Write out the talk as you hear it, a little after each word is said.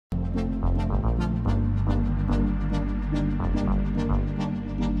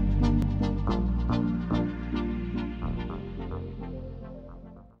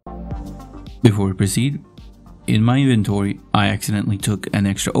Before we proceed, in my inventory, I accidentally took an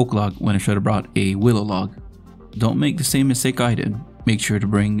extra oak log when I should have brought a willow log. Don't make the same mistake I did. Make sure to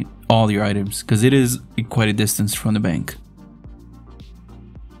bring all your items because it is quite a distance from the bank.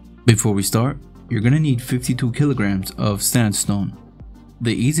 Before we start, you're gonna need 52 kilograms of sandstone.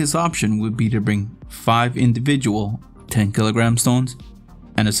 The easiest option would be to bring 5 individual 10 kilogram stones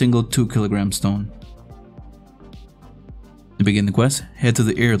and a single 2 kilogram stone. To begin the quest, head to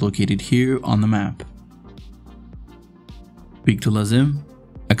the area located here on the map. Speak to Lazim,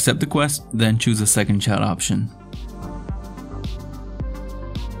 accept the quest, then choose the second chat option.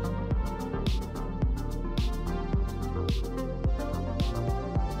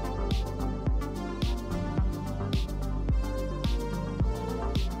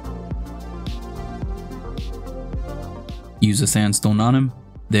 Use a sandstone on him,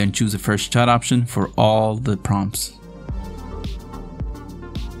 then choose the first chat option for all the prompts.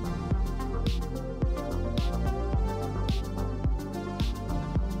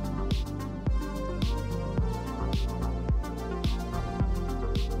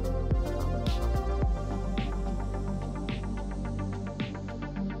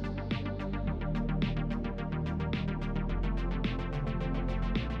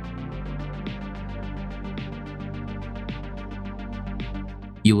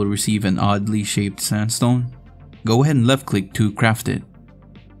 You will receive an oddly shaped sandstone. Go ahead and left click to craft it.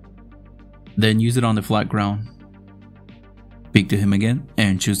 Then use it on the flat ground. Speak to him again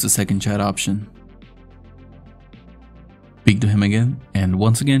and choose the second chat option. Speak to him again and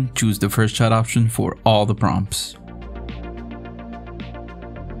once again choose the first chat option for all the prompts.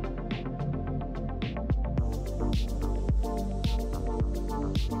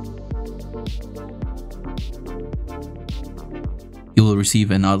 You will receive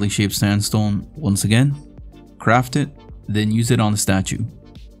an oddly shaped sandstone once again, craft it, then use it on the statue.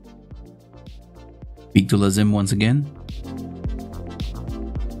 Speak to Lazim once again.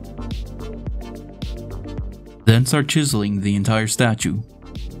 Then start chiseling the entire statue.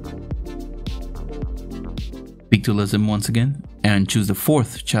 Speak to Lazim once again and choose the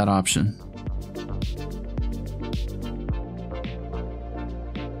fourth chat option.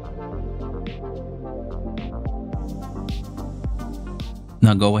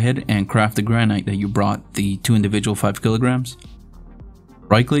 Now go ahead and craft the granite that you brought, the 2 individual 5 kilograms.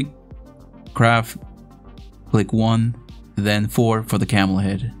 Right click, craft, click 1, then 4 for the camel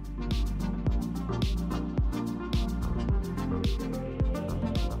head.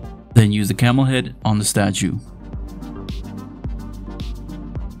 Then use the camel head on the statue.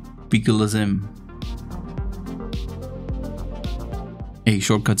 Speak to Lazim. A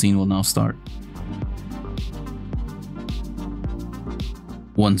short cutscene will now start.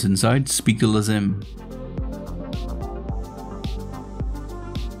 Once inside, speak to Lazim.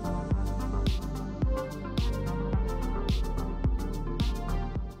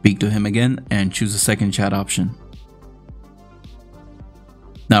 Speak to him again and choose the second chat option.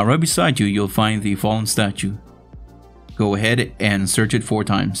 Now right beside you, you'll find the fallen statue. Go ahead and search it 4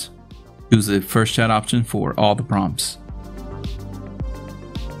 times. Choose the first chat option for all the prompts.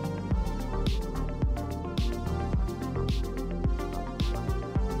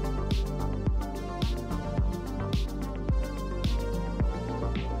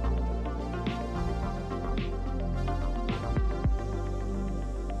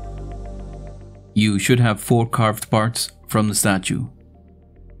 You should have 4 carved parts from the statue.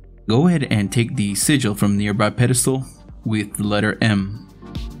 Go ahead and take the sigil from the nearby pedestal with the letter M.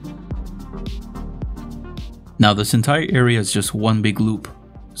 Now this entire area is just one big loop,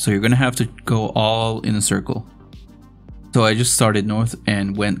 so you're gonna have to go all in a circle. So I just started north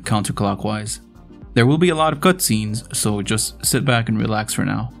and went counterclockwise. There will be a lot of cutscenes, so just sit back and relax for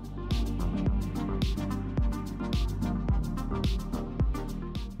now.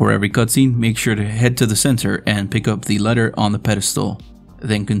 For every cutscene, make sure to head to the center and pick up the letter on the pedestal,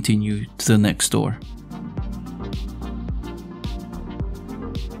 then continue to the next door.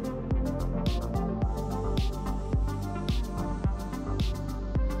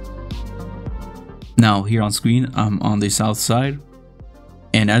 Now here on screen, I'm on the south side,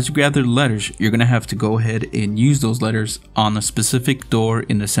 and as you gather the letters, you're gonna have to go ahead and use those letters on a specific door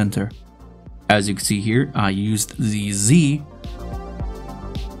in the center. As you can see here, I used the Z.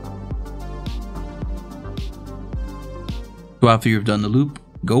 So after you've done the loop,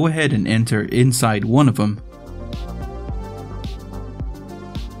 go ahead and enter inside one of them.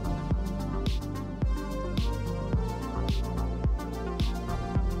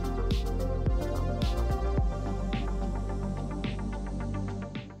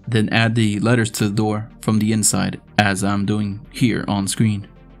 Then add the letters to the door from the inside, as I'm doing here on screen.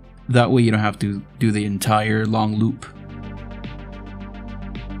 That way you don't have to do the entire long loop.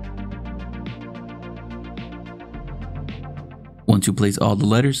 Once you place all the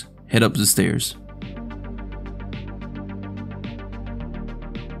letters, head up the stairs.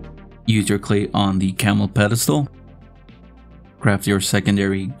 Use your clay on the camel pedestal. Craft your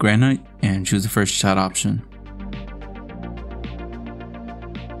secondary granite and choose the first chat option.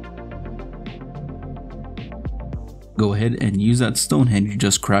 Go ahead and use that stone head you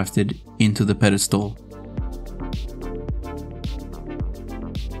just crafted into the pedestal.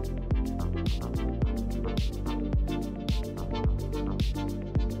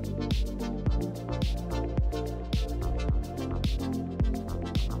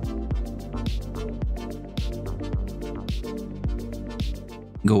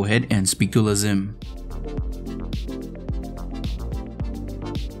 Go ahead and speak to Lazim.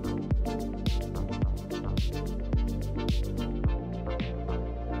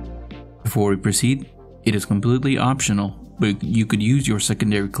 Before we proceed, it is completely optional, but you could use your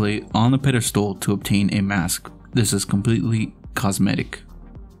secondary clay on the pedestal to obtain a mask. This is completely cosmetic.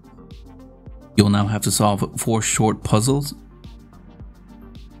 You'll now have to solve 4 short puzzles.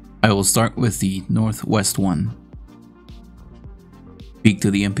 I will start with the northwest one. Speak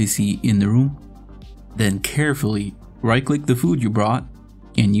to the NPC in the room, then carefully right-click the food you brought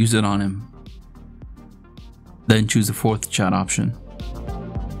and use it on him. Then choose the 4th chat option.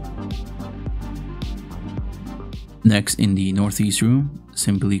 Next, in the northeast room,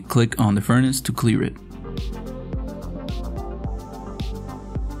 simply click on the furnace to clear it.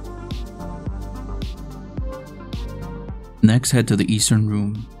 Next, head to the eastern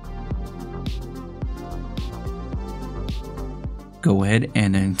room. Go ahead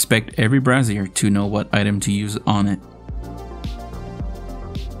and inspect every brazier to know what item to use on it.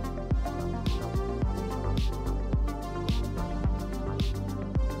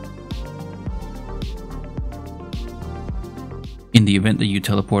 In the event that you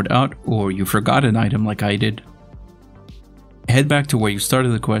teleport out or you forgot an item like I did, head back to where you started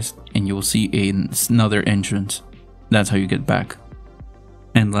the quest and you will see another entrance. That's how you get back.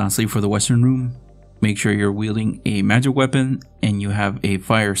 And lastly, for the western room, make sure you're wielding a magic weapon and you have a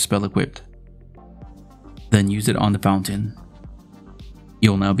fire spell equipped. Then use it on the fountain.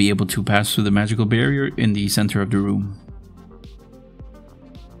 You'll now be able to pass through the magical barrier in the center of the room.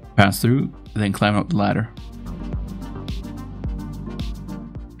 Pass through, then climb up the ladder.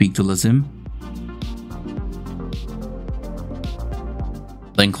 Speak to Lazim.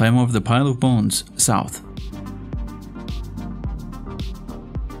 Then climb over the pile of bones south.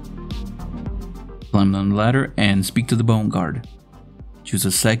 Climb down the ladder and speak to the bone guard. Choose the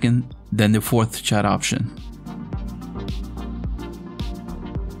 2nd, then the 4th chat option.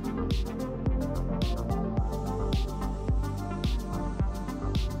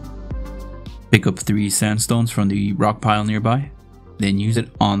 Pick up 3 sandstones from the rock pile nearby, then use it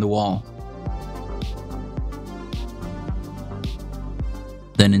on the wall.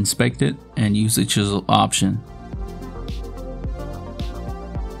 Then inspect it and use the chisel option.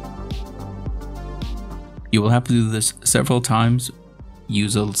 You will have to do this several times.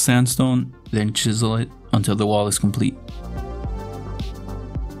 Use a sandstone, then chisel it until the wall is complete.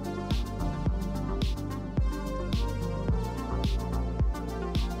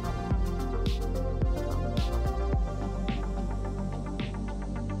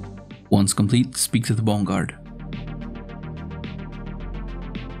 Once complete, speak to the bone guard.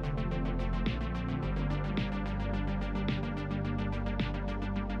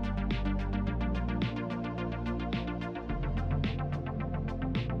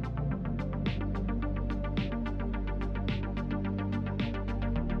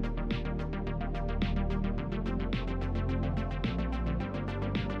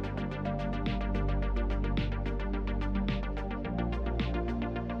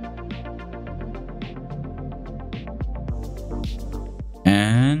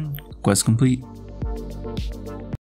 And quest complete.